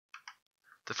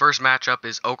The first matchup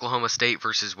is Oklahoma State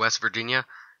versus West Virginia.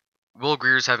 Will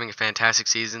Greer's having a fantastic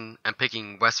season. I'm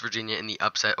picking West Virginia in the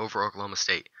upset over Oklahoma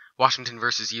State. Washington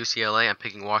versus UCLA. I'm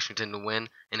picking Washington to win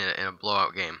in a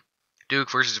blowout game.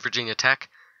 Duke versus Virginia Tech.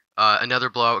 Another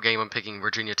blowout game. I'm picking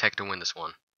Virginia Tech to win this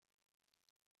one.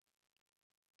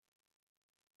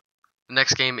 The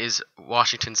next game is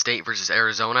Washington State versus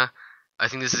Arizona. I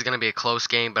think this is going to be a close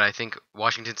game, but I think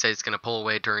Washington State is going to pull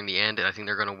away during the end, and I think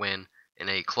they're going to win in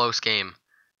a close game.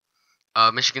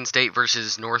 Michigan State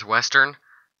versus Northwestern.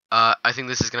 I think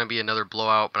this is going to be another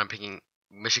blowout, but I'm picking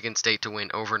Michigan State to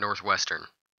win over Northwestern.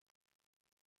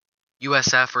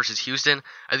 USF versus Houston.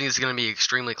 I think this is going to be an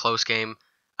extremely close game.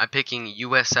 I'm picking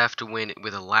USF to win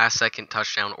with a last-second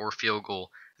touchdown or field goal.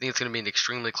 I think it's going to be an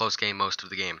extremely close game most of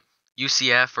the game.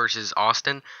 UCF versus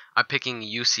Austin. I'm picking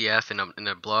UCF in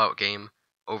a blowout game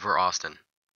over Austin.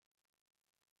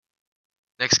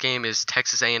 Next game is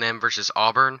Texas A&M versus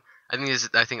Auburn. I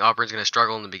think Auburn's going to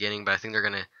struggle in the beginning, but I think they're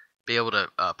going to be able to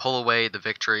pull away the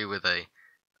victory with a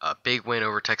big win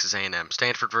over Texas A&M.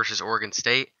 Stanford versus Oregon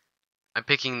State. I'm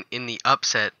picking in the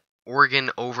upset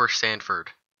Oregon over Stanford.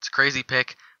 It's a crazy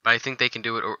pick, but I think they can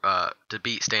do it to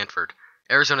beat Stanford.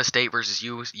 Arizona State versus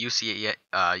USC.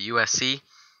 I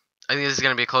think this is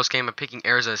going to be a close game. I'm picking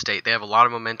Arizona State. They have a lot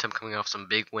of momentum coming off some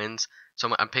big wins,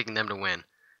 so I'm picking them to win.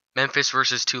 Memphis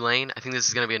versus Tulane. I think this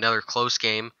is going to be another close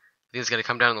game. I think it's going to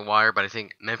come down to the wire, but I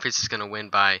think Memphis is going to win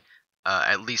by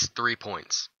at least 3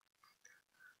 points.